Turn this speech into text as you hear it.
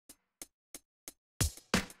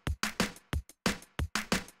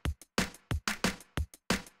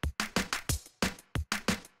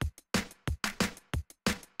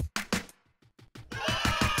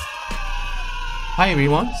Hi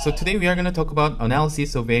everyone, so today we are going to talk about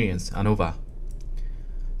analysis of variance, ANOVA.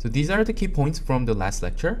 So these are the key points from the last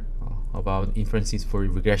lecture about inferences for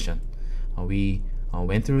regression. We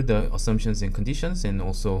went through the assumptions and conditions and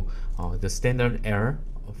also the standard error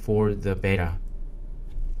for the beta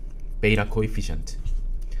coefficient.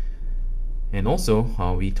 And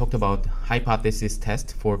also we talked about hypothesis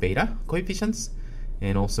test for beta coefficients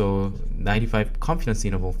and also 95 confidence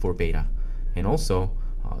interval for beta. And also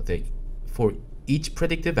for each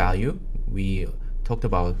predicted value, we talked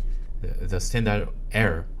about the standard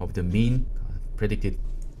error of the mean predicted.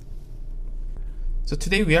 So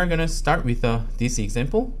today we are going to start with this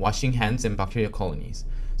example, washing hands and bacterial colonies.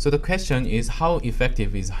 So the question is, how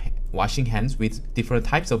effective is washing hands with different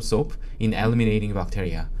types of soap in eliminating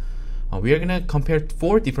bacteria? We are going to compare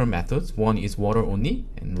 4 different methods. One is water only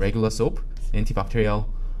and regular soap, antibacterial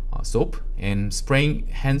soap, and spraying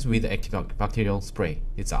hands with antibacterial spray.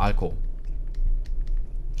 It's alcohol.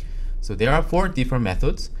 So there are 4 different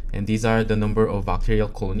methods, and these are the number of bacterial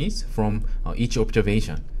colonies from each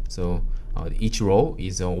observation. So each row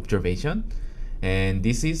is an observation, and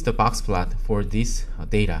this is the box plot for this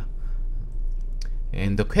data.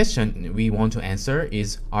 And the question we want to answer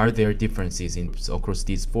is, are there differences across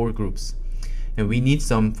these 4 groups? And we need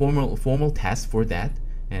some formal tests for that,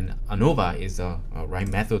 and ANOVA is a right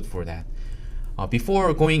method for that.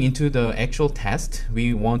 Before going into the actual test,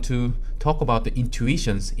 we want to talk about the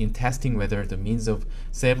intuitions in testing whether the means of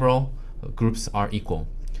several groups are equal.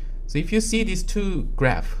 So if you see these 2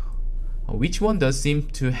 graphs, which one does seem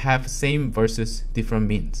to have same versus different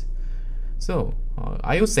means? So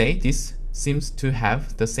I will say this seems to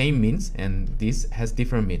have the same means and this has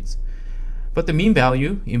different means. But the mean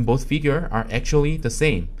value in both figures are actually the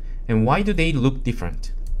same. And why do they look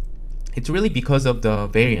different? It's really because of the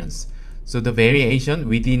variance. So the variation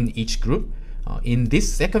within each group, in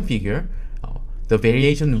this second figure, the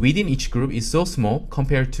variation within each group is so small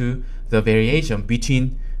compared to the variation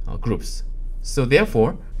between groups. So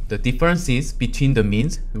therefore, the differences between the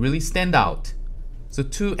means really stand out. So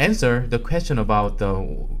to answer the question about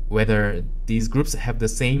whether these groups have the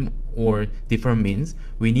same or different means,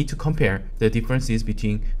 we need to compare the differences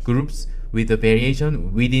between groups with the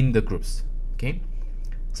variation within the groups. Okay?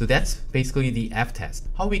 So that's basically the F test.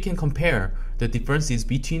 How we can compare the differences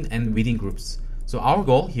between and within groups. So our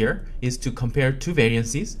goal here is to compare 2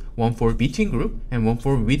 variances, one for between group and one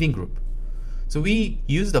for within group. So we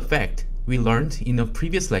use the fact we learned in a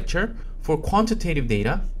previous lecture. For quantitative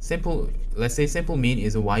data, let's say sample mean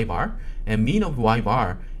is a y bar, and mean of y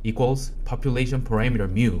bar equals population parameter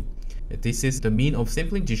mu. This is the mean of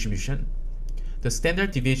sampling distribution. The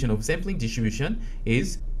standard deviation of sampling distribution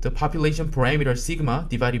is the population parameter sigma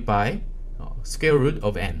divided by square root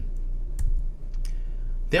of n.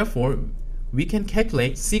 Therefore, we can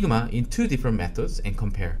calculate sigma in 2 different methods and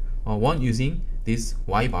compare. One using this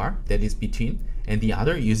y bar that is between, and the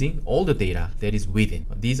other using all the data that is within.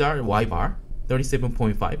 These are y bar,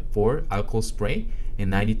 37.5 for alcohol spray,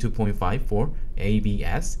 and 92.5 for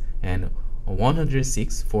ABS, and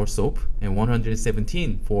 106 for soap, and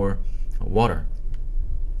 117 for water.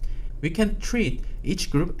 We can treat each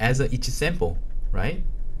group as each sample, right?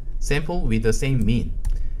 Sample with the same mean.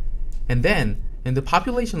 And then in the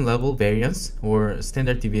population level variance or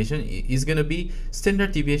standard deviation is going to be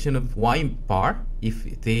standard deviation of y bar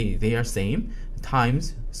if they are same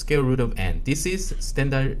times square root of n. This is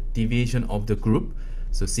standard deviation of the group,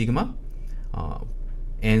 so sigma,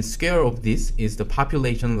 and square of this is the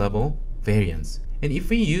population level variance. And if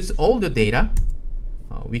we use all the data,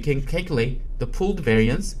 we can calculate the pooled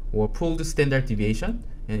variance or pooled standard deviation,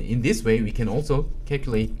 and in this way we can also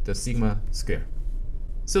calculate the sigma square.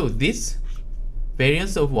 So this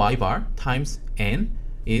variance of y bar times n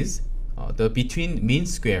is the between mean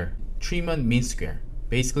square, treatment mean square.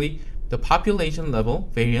 Basically, the population level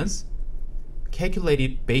variance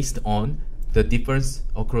calculated based on the difference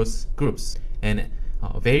across groups. And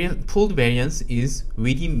pooled variance is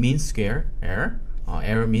within mean square error,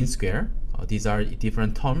 error mean square. These are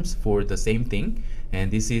different terms for the same thing, and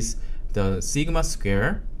this is the sigma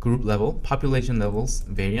square group level population levels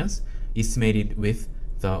variance estimated with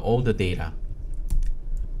all the data.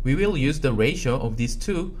 We will use the ratio of these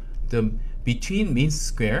 2, the between mean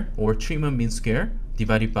square or treatment mean square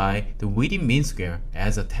divided by the within mean square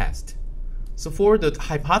as a test. So for the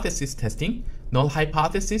hypothesis testing, null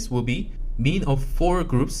hypothesis will be mean of 4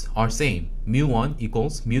 groups are same. mu1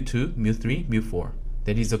 equals mu2, mu3, mu4.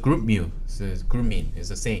 That is a group mu, so group mean is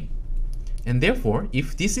the same. And therefore,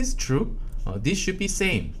 if this is true, this should be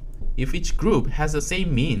same. If each group has the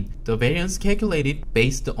same mean, the variance calculated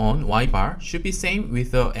based on y bar should be same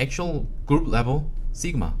with the actual group level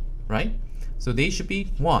sigma, right? so they should be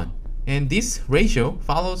 1. And this ratio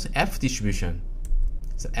follows F distribution.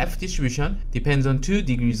 So F distribution depends on 2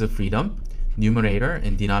 degrees of freedom, numerator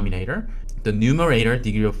and denominator. The numerator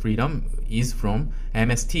degree of freedom is from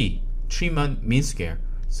MST, Treatment mean square.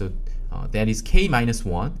 So that is K minus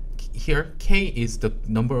 1. Here, K is the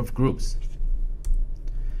number of groups.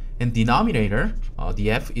 And denominator,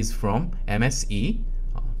 the F is from MSE,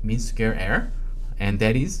 mean square error, and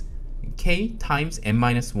that is K times n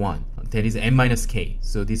minus 1. That is n minus K.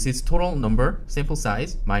 So this is total number, sample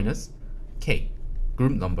size, minus K,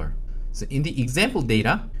 group number. So in the example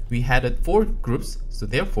data, we had 4 groups, so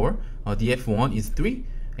therefore df1 is 3,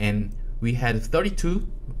 and we had 32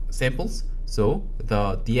 samples, so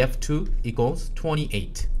the df2 equals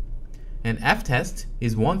 28. And f-test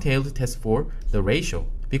is one-tailed test for the ratio.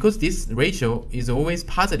 Because this ratio is always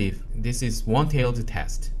positive, this is one-tailed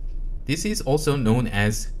test. This is also known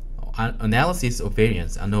as analysis of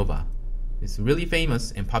variance, ANOVA. It's a really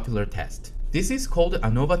famous and popular test. This is called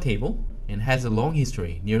ANOVA table and has a long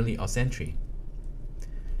history, nearly a century.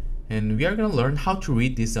 And we are going to learn how to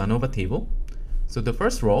read this ANOVA table. So the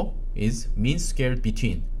first row is mean squared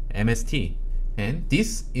between, MST. And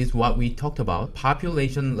this is what we talked about,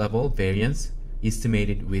 population level variance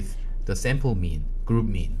estimated with the sample mean, group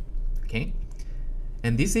mean. Okay?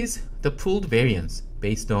 And this is the pooled variance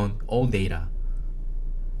based on all data.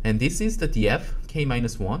 And this is the df, k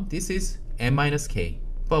minus 1. This is m minus k.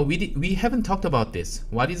 But we haven't talked about this.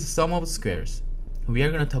 What is the sum of squares? We are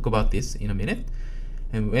going to talk about this in a minute.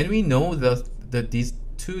 And when we know these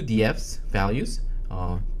 2 df's values,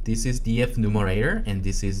 this is df numerator and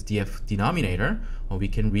this is df denominator, we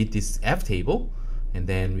can read this f table, and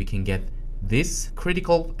then we can get this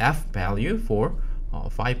critical f value for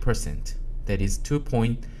 5%. That is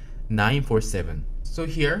 2.947. So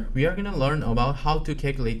here we are going to learn about how to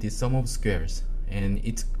calculate the sum of squares, and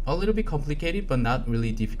it's a little bit complicated but not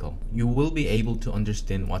really difficult. You will be able to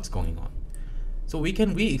understand what's going on. So we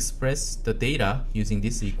can re-express the data using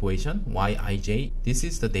this equation, yij. This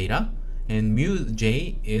is the data, and mu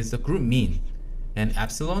j is the group mean, and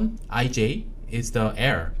epsilon ij is the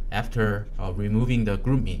error after removing the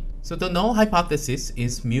group mean. So the null hypothesis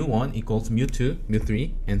is mu1 equals mu2,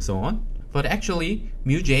 mu3, and so on. But actually,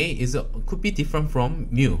 mu j could be different from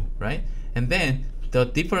mu, right? And then the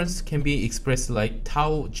difference can be expressed like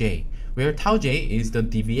tau j, where tau j is the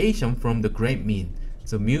deviation from the grand mean.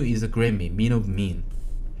 So mu is the grand mean, mean of mean.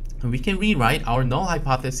 And we can rewrite our null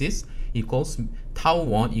hypothesis equals tau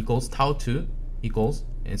 1 equals tau 2 equals,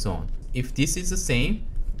 and so on. If this is the same,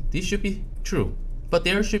 this should be true. But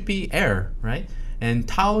there should be error, right? And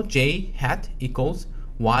tau j hat equals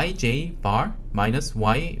yj bar minus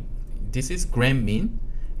y. This is grand mean,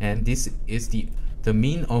 and this is the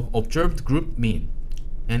mean of observed group mean.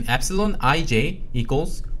 And epsilon ij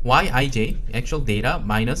equals yij, actual data,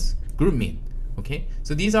 minus group mean. Okay,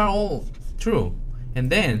 so these are all true. And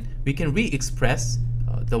then we can re-express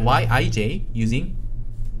the yij using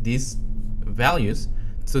these values.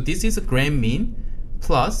 So this is a grand mean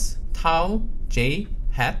plus tau j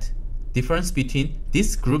hat, difference between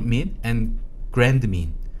this group mean and grand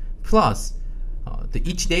mean, plus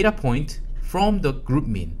each data point from the group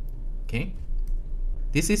mean. Okay,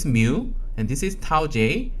 this is mu, and this is tau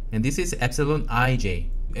j, and this is epsilon ij.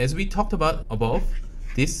 As we talked about above,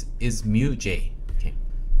 this is mu j. Okay,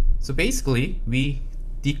 so basically we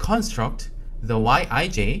deconstruct the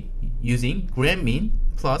yij using grand mean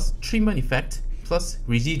plus treatment effect plus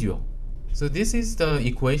residual. So this is the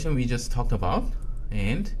equation we just talked about,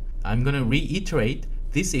 and I'm going to reiterate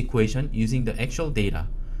this equation using the actual data.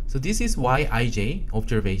 So this is yij,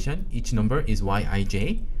 observation, each number is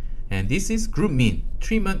yij, and this is group mean,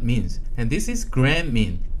 treatment means, and this is grand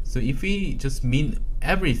mean. So if we just mean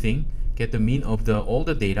everything, get the mean of all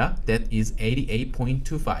the data, that is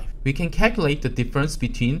 88.25. We can calculate the difference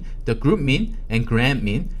between the group mean and grand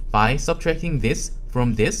mean by subtracting this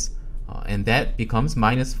from this, and that becomes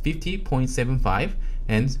minus 50.75,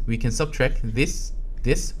 and we can subtract this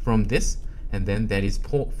from this, and then that is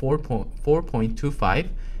 4.25,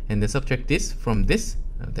 and then subtract this from this,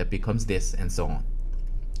 that becomes this, and so on.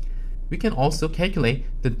 We can also calculate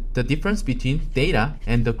the difference between data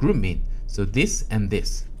and the group mean, so this and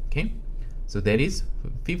this. Okay, so that is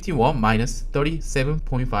 51 minus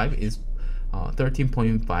 37.5 is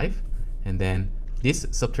 13.5, and then this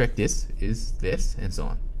subtract this is this, and so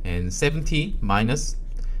on. And 70 minus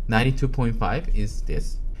 92.5 is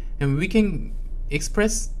this, and we can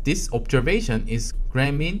express this observation is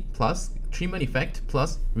grand mean plus treatment effect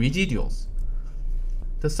plus residuals.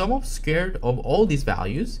 The sum of squared of all these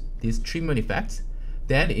values, these treatment effects,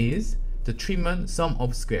 that is the treatment sum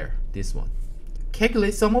of square, this one.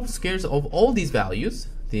 calculate sum of squares of all these values,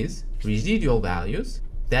 these residual values,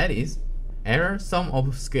 that is error sum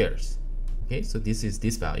of squares. Okay, so this is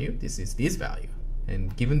this value, this is this value.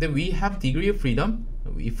 And given that we have degree of freedom,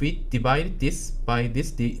 if we divide this by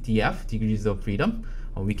this df, degrees of freedom,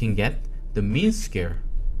 we can get the mean square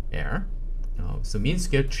error. So mean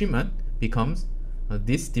square treatment becomes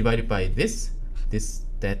this divided by this,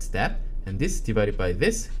 that's that, and this divided by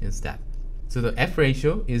this is that. So the F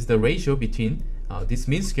ratio is the ratio between this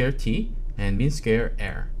mean square t and mean square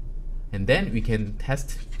error. And then we can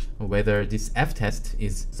test whether this F test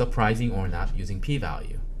is surprising or not using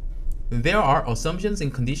p-value. There are assumptions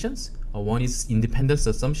and conditions. One is independence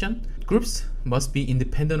assumption. Groups must be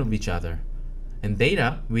independent of each other, and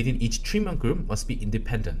data within each treatment group must be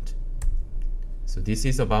independent. So this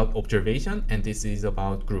is about observation and this is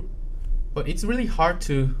about group. But it's really hard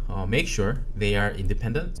to make sure they are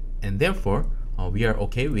independent, and therefore we are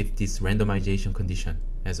okay with this randomization condition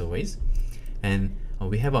as always. And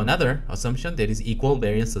we have another assumption, that is equal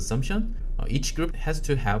variance assumption. Each group has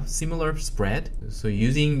to have similar spread. So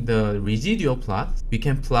using the residual plot, we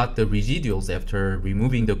can plot the residuals after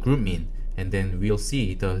removing the group mean, and then we'll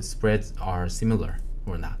see the spreads are similar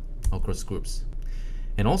or not across groups.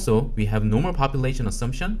 And also we have normal population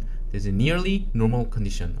assumption. There's a nearly normal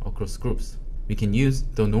condition across groups. We can use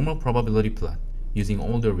the normal probability plot using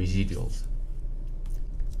all the residuals.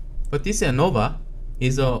 But this ANOVA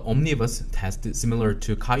is an omnibus test similar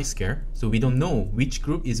to chi-square, so we don't know which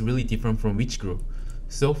group is really different from which group.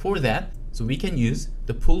 So for that, we can use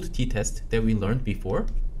the pooled t-test that we learned before,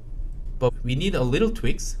 but we need a little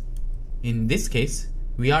tweaks. In this case,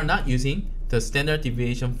 we are not using the standard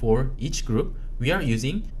deviation for each group. We are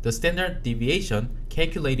using the standard deviation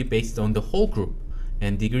calculated based on the whole group,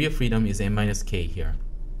 and degree of freedom is n-k here.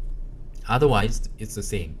 Otherwise, it's the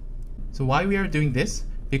same. So why we are doing this?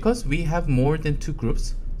 Because we have more than two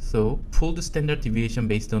groups, so pooled standard deviation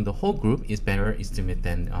based on the whole group is better estimate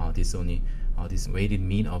than this weighted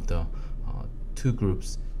mean of the two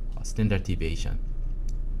groups standard deviation.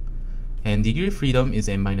 And degree of freedom is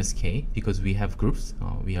n-k because we have groups.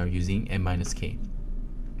 We are using n-k.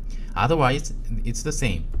 Otherwise, it's the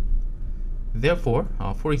same. Therefore,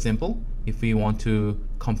 for example, if we want to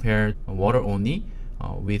compare water only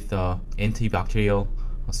with antibacterial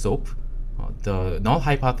soap, the null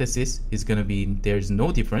hypothesis is going to be there's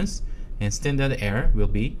no difference, and standard error will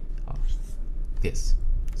be this.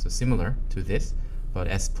 So similar to this, but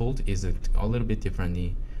as pooled is a little bit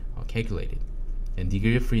differently calculated. And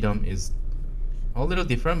degree of freedom is a little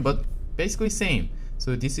different, but basically same.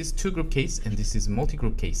 So this is two group case and this is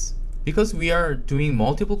multi-group case. Because we are doing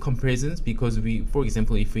multiple comparisons, because for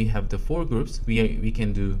example, if we have the four groups, we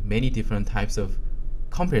can do many different types of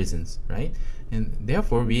comparisons, right? And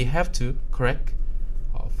therefore we have to correct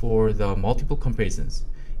for the multiple comparisons.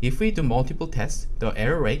 If we do multiple tests, the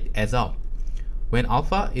error rate adds up. When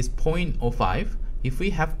alpha is 0.05, if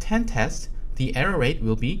we have 10 tests, the error rate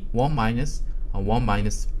will be 1 minus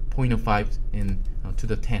 0.05 to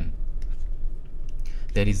the 10.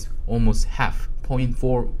 That is almost half,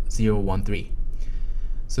 0.4013.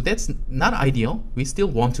 So that's not ideal. We still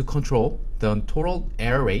want to control the total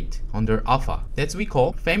error rate under alpha. That's we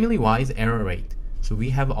call family-wise error rate. So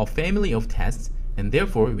we have a family of tests, and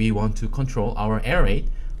therefore we want to control our error rate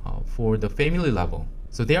for the family level.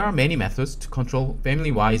 So there are many methods to control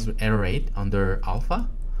family-wise error rate under alpha,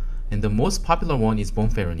 and the most popular one is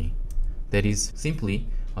Bonferroni. That is simply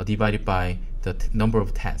divided by the number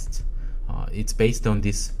of tests. It's based on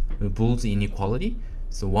this Boole's inequality.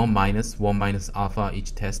 So 1 minus alpha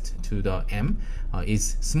each test to the m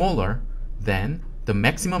is smaller than the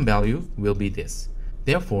maximum value will be this.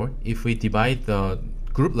 Therefore, if we divide the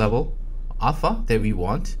group level alpha that we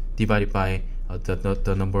want divided by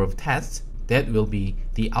the number of tests, that will be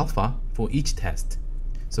the alpha for each test.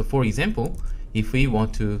 So for example, if we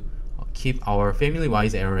want to keep our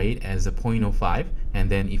family-wise error rate as a 0.05, and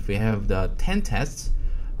then if we have the 10 tests,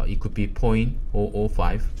 it could be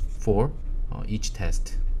 0.005 for each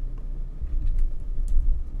test.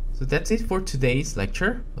 So that's it for today's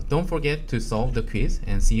lecture. Don't forget to solve the quiz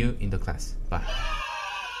and see you in the class. Bye.